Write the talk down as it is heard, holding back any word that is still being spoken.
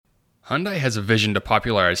Hyundai has a vision to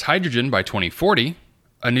popularize hydrogen by 2040,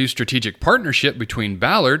 a new strategic partnership between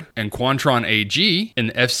Ballard and Quantron AG in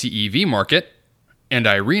the FCEV market, and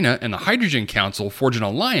IRENA and the Hydrogen Council forge an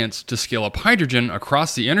alliance to scale up hydrogen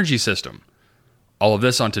across the energy system. All of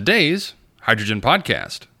this on today's Hydrogen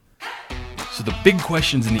Podcast. So the big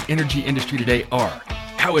questions in the energy industry today are,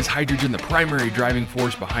 how is hydrogen the primary driving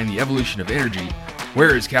force behind the evolution of energy?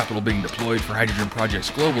 Where is capital being deployed for hydrogen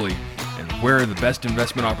projects globally? And where are the best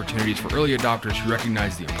investment opportunities for early adopters who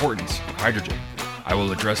recognize the importance of hydrogen? I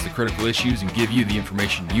will address the critical issues and give you the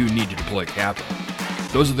information you need to deploy capital.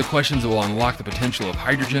 Those are the questions that will unlock the potential of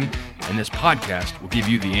hydrogen, and this podcast will give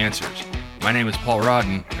you the answers. My name is Paul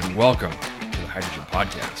Rodden, and welcome to the Hydrogen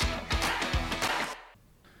Podcast.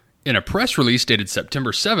 In a press release dated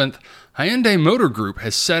September 7th, Hyundai Motor Group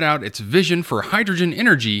has set out its vision for hydrogen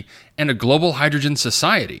energy and a global hydrogen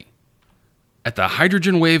society. At the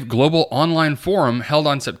Hydrogen Wave Global Online Forum held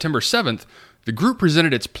on September 7th, the group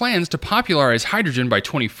presented its plans to popularize hydrogen by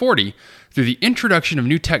 2040 through the introduction of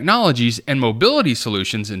new technologies and mobility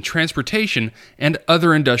solutions in transportation and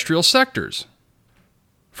other industrial sectors.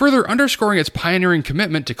 Further underscoring its pioneering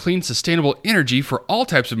commitment to clean, sustainable energy for all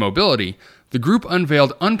types of mobility, the group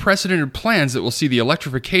unveiled unprecedented plans that will see the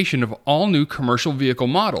electrification of all new commercial vehicle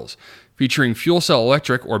models, featuring fuel cell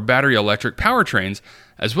electric or battery electric powertrains,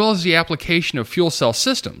 as well as the application of fuel cell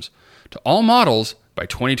systems, to all models by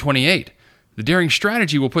 2028. The daring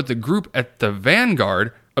strategy will put the group at the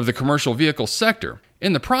vanguard of the commercial vehicle sector,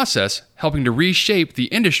 in the process helping to reshape the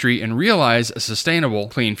industry and realize a sustainable,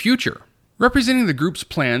 clean future. Representing the group's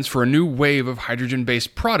plans for a new wave of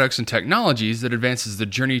hydrogen-based products and technologies that advances the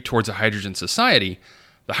journey towards a hydrogen society,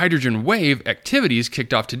 the Hydrogen Wave activities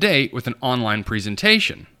kicked off today with an online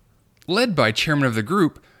presentation. Led by chairman of the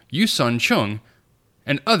group, Yoo-Sun Chung,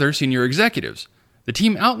 and other senior executives, the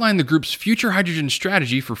team outlined the group's future hydrogen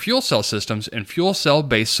strategy for fuel cell systems and fuel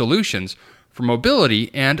cell-based solutions for mobility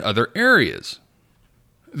and other areas.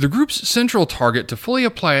 The group's central target to fully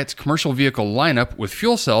apply its commercial vehicle lineup with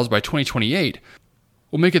fuel cells by 2028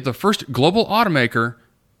 will make it the first global automaker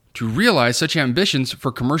to realize such ambitions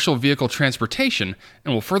for commercial vehicle transportation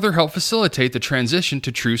and will further help facilitate the transition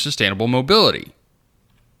to true sustainable mobility.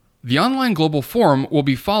 The online global forum will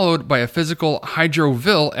be followed by a physical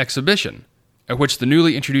Hydroville exhibition, at which the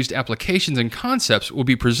newly introduced applications and concepts will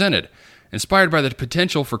be presented. Inspired by the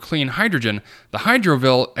potential for clean hydrogen, the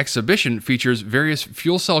Hydroville exhibition features various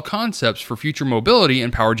fuel cell concepts for future mobility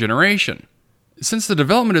and power generation. Since the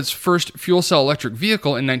development of its first fuel cell electric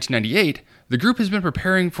vehicle in 1998, the group has been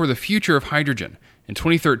preparing for the future of hydrogen. In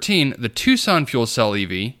 2013, the Tucson fuel cell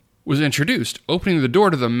EV was introduced, opening the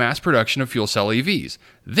door to the mass production of fuel cell EVs.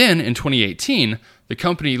 Then, in 2018, the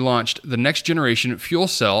company launched the next-generation fuel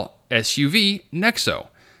cell SUV, Nexo,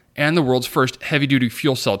 and the world's first heavy-duty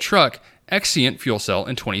fuel cell truck, Exient Fuel Cell,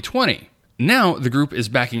 in 2020. Now, the group is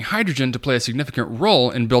backing hydrogen to play a significant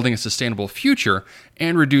role in building a sustainable future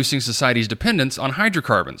and reducing society's dependence on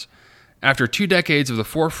hydrocarbons. After 2 decades of the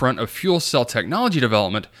forefront of fuel cell technology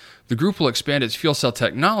development, the group will expand its fuel cell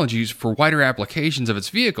technologies for wider applications of its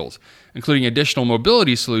vehicles, including additional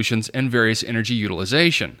mobility solutions and various energy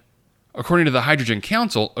utilization. According to the Hydrogen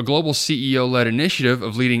Council, a global CEO-led initiative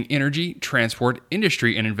of leading energy, transport,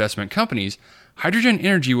 industry, and investment companies, hydrogen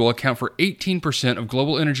energy will account for 18% of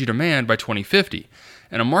global energy demand by 2050,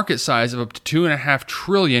 and a market size of up to $2.5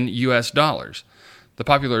 trillion. The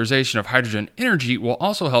popularization of hydrogen energy will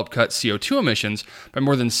also help cut CO2 emissions by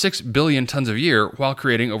more than 6 billion tons a year while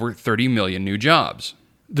creating over 30 million new jobs.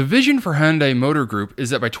 The vision for Hyundai Motor Group is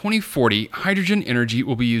that by 2040, hydrogen energy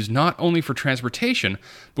will be used not only for transportation,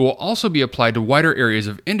 but will also be applied to wider areas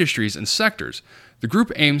of industries and sectors. The group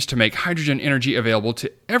aims to make hydrogen energy available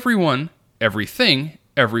to everyone, everything,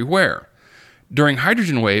 everywhere. During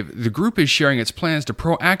Hydrogen Wave, the group is sharing its plans to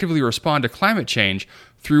proactively respond to climate change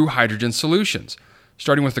through hydrogen solutions,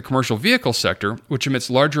 starting with the commercial vehicle sector, which emits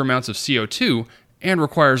larger amounts of CO2 and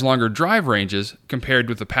requires longer drive ranges compared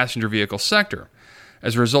with the passenger vehicle sector.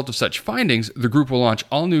 As a result of such findings, the group will launch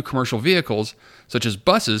all new commercial vehicles, such as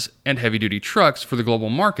buses and heavy-duty trucks, for the global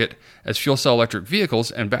market as fuel cell electric vehicles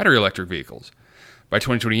and battery electric vehicles. By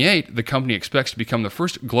 2028, the company expects to become the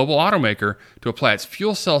first global automaker to apply its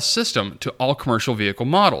fuel cell system to all commercial vehicle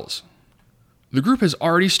models. The group has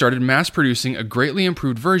already started mass-producing a greatly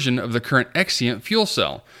improved version of the current Exient fuel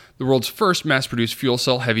cell, the world's first mass-produced fuel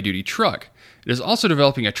cell heavy-duty truck. It is also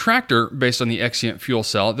developing a tractor based on the Exient fuel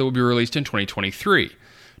cell that will be released in 2023.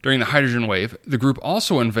 During the Hydrogen Wave, the group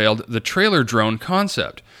also unveiled the trailer drone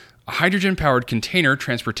concept, a hydrogen-powered container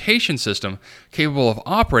transportation system capable of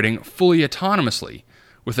operating fully autonomously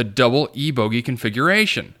with a double e-bogie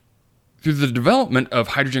configuration. Through the development of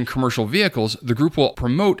hydrogen commercial vehicles, the group will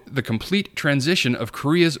promote the complete transition of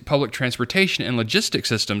Korea's public transportation and logistics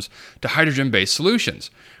systems to hydrogen-based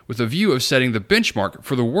solutions, with a view of setting the benchmark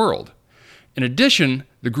for the world. In addition,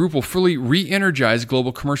 the group will fully re-energize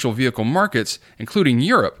global commercial vehicle markets, including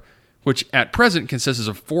Europe, which at present consists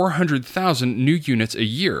of 400,000 new units a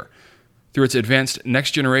year, through its advanced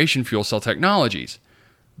next-generation fuel cell technologies.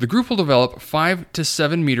 The group will develop 5 to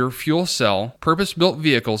 7 meter fuel cell purpose-built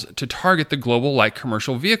vehicles to target the global light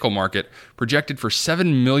commercial vehicle market, projected for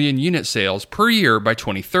 7 million unit sales per year by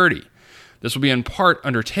 2030. This will be in part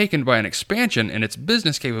undertaken by an expansion in its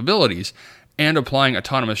business capabilities and applying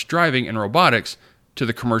autonomous driving and robotics to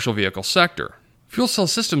the commercial vehicle sector. Fuel cell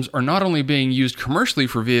systems are not only being used commercially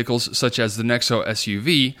for vehicles such as the Nexo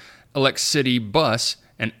SUV, City bus,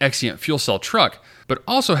 and Exient fuel cell truck, but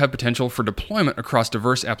also have potential for deployment across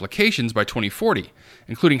diverse applications by 2040,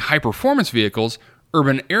 including high-performance vehicles,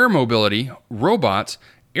 urban air mobility, robots,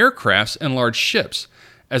 aircrafts, and large ships.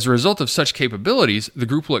 As a result of such capabilities, the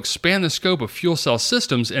group will expand the scope of fuel cell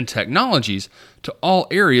systems and technologies to all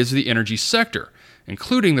areas of the energy sector,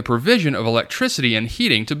 including the provision of electricity and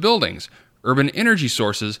heating to buildings, urban energy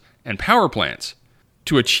sources, and power plants.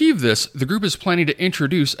 To achieve this, the group is planning to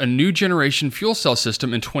introduce a new generation fuel cell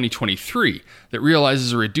system in 2023 that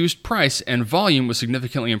realizes a reduced price and volume with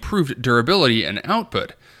significantly improved durability and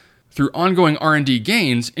output. Through ongoing R&D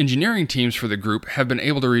gains, engineering teams for the group have been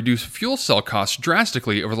able to reduce fuel cell costs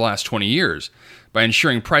drastically over the last 20 years. By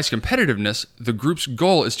ensuring price competitiveness, the group's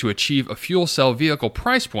goal is to achieve a fuel cell vehicle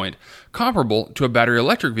price point comparable to a battery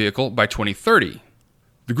electric vehicle by 2030.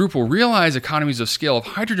 The group will realize economies of scale of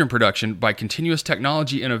hydrogen production by continuous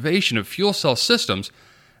technology innovation of fuel cell systems,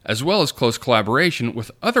 as well as close collaboration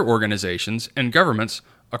with other organizations and governments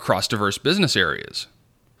across diverse business areas.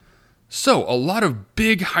 So, a lot of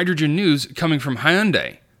big hydrogen news coming from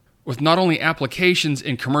Hyundai, with not only applications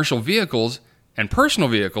in commercial vehicles and personal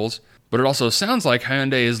vehicles, but it also sounds like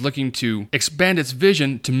Hyundai is looking to expand its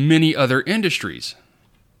vision to many other industries.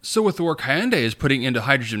 So with the work Hyundai is putting into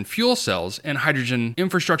hydrogen fuel cells and hydrogen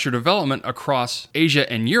infrastructure development across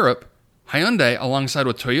Asia and Europe, Hyundai, alongside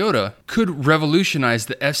with Toyota, could revolutionize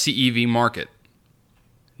the FCEV market.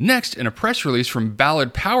 Next, in a press release from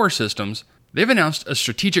Ballard Power Systems, they've announced a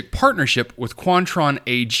strategic partnership with Quantron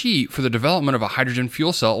AG for the development of a hydrogen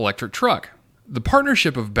fuel cell electric truck. The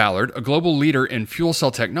partnership of Ballard, a global leader in fuel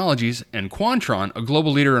cell technologies, and Quantron, a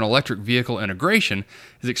global leader in electric vehicle integration,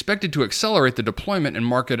 is expected to accelerate the deployment and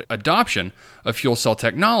market adoption of fuel cell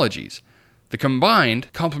technologies. The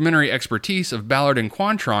combined complementary expertise of Ballard and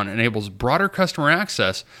Quantron enables broader customer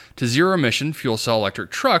access to zero-emission fuel cell electric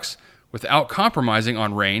trucks without compromising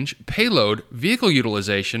on range, payload, vehicle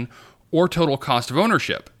utilization, or total cost of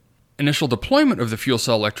ownership. Initial deployment of the fuel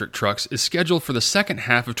cell electric trucks is scheduled for the second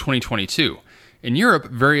half of 2022. In Europe,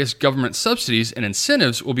 various government subsidies and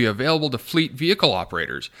incentives will be available to fleet vehicle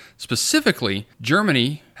operators. Specifically,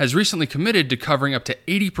 Germany has recently committed to covering up to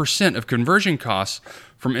 80% of conversion costs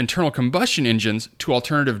from internal combustion engines to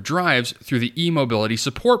alternative drives through the e-mobility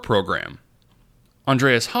support program.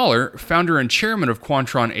 Andreas Haller, founder and chairman of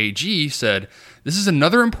Quantron AG, said, "This is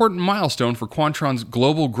another important milestone for Quantron's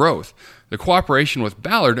global growth. The cooperation with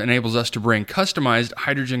Ballard enables us to bring customized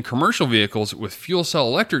hydrogen commercial vehicles with fuel cell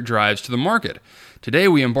electric drives to the market. Today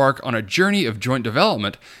we embark on a journey of joint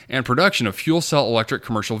development and production of fuel cell electric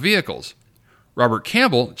commercial vehicles." Robert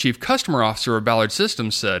Campbell, chief customer officer of Ballard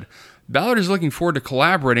Systems, said, "Ballard is looking forward to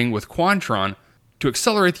collaborating with Quantron to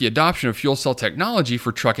accelerate the adoption of fuel cell technology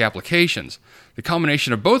for truck applications. The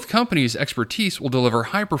combination of both companies' expertise will deliver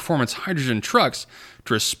high-performance hydrogen trucks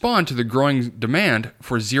to respond to the growing demand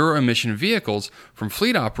for zero-emission vehicles from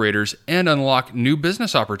fleet operators and unlock new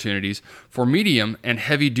business opportunities for medium and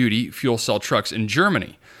heavy-duty fuel cell trucks in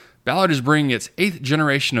Germany. Ballard is bringing its 8th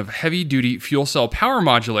generation of heavy-duty fuel cell power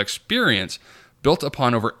module experience built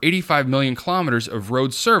upon over 85 million kilometers of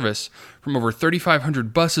road service from over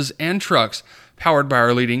 3,500 buses and trucks powered by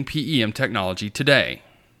our leading PEM technology today."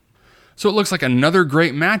 So it looks like another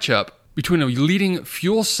great matchup between a leading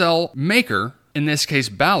fuel cell maker, in this case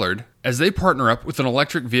Ballard, as they partner up with an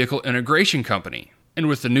electric vehicle integration company. And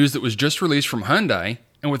with the news that was just released from Hyundai,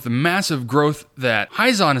 and with the massive growth that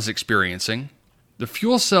Hyzon is experiencing, the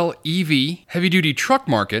fuel cell EV heavy-duty truck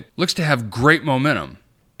market looks to have great momentum.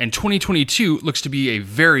 And 2022 looks to be a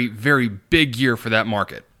very, very big year for that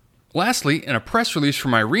market. Lastly, in a press release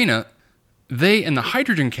from IRENA, they and the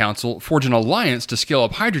Hydrogen Council forged an alliance to scale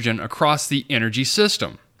up hydrogen across the energy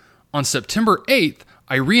system. On September 8th,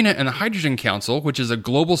 IRENA and the Hydrogen Council, which is a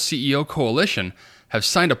global CEO coalition, have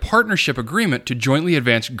signed a partnership agreement to jointly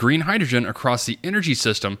advance green hydrogen across the energy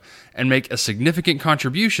system and make a significant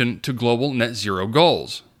contribution to global net zero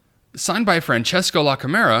goals. Signed by Francesco La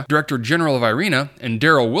Camera, Director General of IRENA, and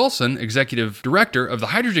Daryl Wilson, Executive Director of the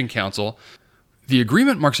Hydrogen Council, the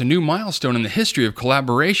agreement marks a new milestone in the history of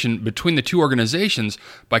collaboration between the two organizations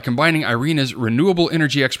by combining IRENA's renewable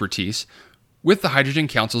energy expertise with the Hydrogen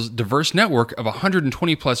Council's diverse network of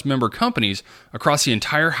 120-plus member companies across the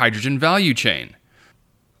entire hydrogen value chain.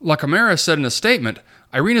 La Camera said in a statement,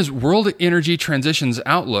 IRENA's World Energy Transitions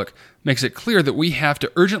Outlook makes it clear that we have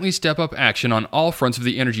to urgently step up action on all fronts of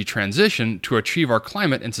the energy transition to achieve our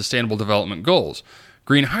climate and sustainable development goals.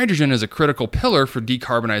 Green hydrogen is a critical pillar for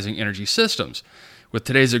decarbonizing energy systems. With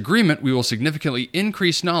today's agreement, we will significantly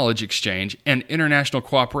increase knowledge exchange and international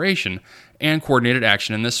cooperation and coordinated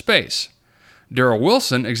action in this space. Daryl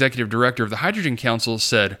Wilson, Executive Director of the Hydrogen Council,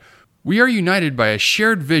 said, "We are united by a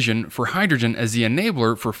shared vision for hydrogen as the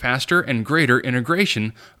enabler for faster and greater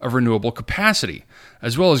integration of renewable capacity,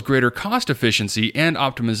 as well as greater cost efficiency and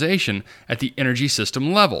optimization at the energy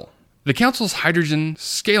system level." The Council's Hydrogen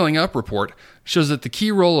Scaling Up report shows that the key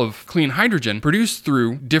role of clean hydrogen produced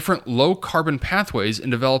through different low-carbon pathways in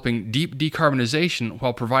developing deep decarbonization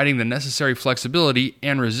while providing the necessary flexibility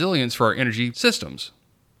and resilience for our energy systems.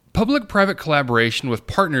 Public-private collaboration with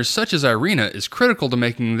partners such as IRENA is critical to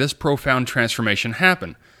making this profound transformation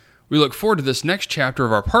happen. We look forward to this next chapter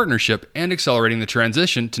of our partnership and accelerating the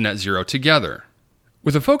transition to net zero together.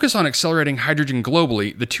 With a focus on accelerating hydrogen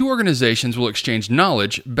globally, the two organizations will exchange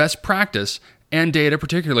knowledge, best practice, and data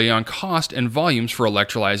particularly on cost and volumes for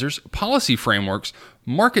electrolyzers, policy frameworks,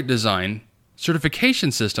 market design,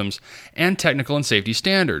 certification systems, and technical and safety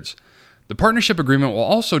standards. The partnership agreement will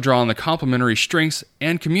also draw on the complementary strengths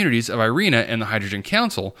and communities of IRENA and the Hydrogen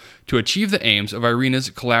Council to achieve the aims of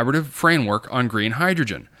IRENA's collaborative framework on green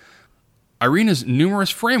hydrogen. IRENA's numerous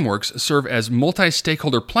frameworks serve as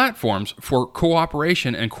multi-stakeholder platforms for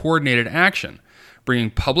cooperation and coordinated action, bringing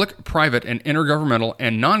public, private, and intergovernmental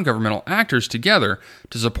and non-governmental actors together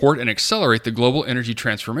to support and accelerate the global energy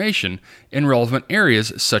transformation in relevant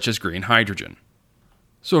areas such as green hydrogen.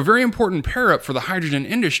 So a very important pair-up for the hydrogen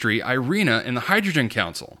industry, IRENA and the Hydrogen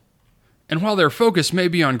Council. And while their focus may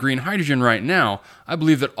be on green hydrogen right now, I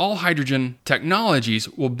believe that all hydrogen technologies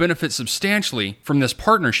will benefit substantially from this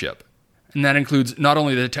partnership. And that includes not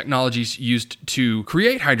only the technologies used to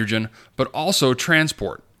create hydrogen, but also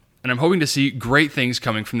transport. And I'm hoping to see great things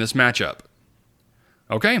coming from this matchup.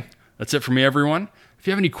 Okay, that's it for me, everyone. If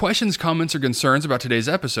you have any questions, comments, or concerns about today's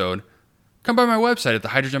episode, come by my website at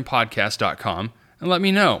thehydrogenpodcast.com and let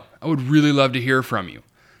me know. I would really love to hear from you.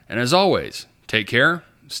 And as always, take care,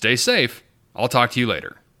 stay safe. I'll talk to you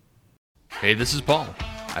later. Hey, this is Paul.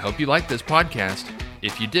 I hope you liked this podcast.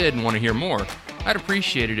 If you did and want to hear more, I'd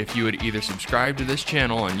appreciate it if you would either subscribe to this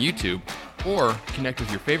channel on YouTube or connect with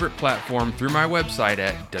your favorite platform through my website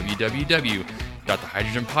at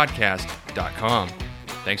www.thehydrogenpodcast.com.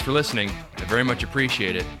 Thanks for listening. I very much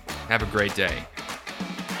appreciate it. Have a great day.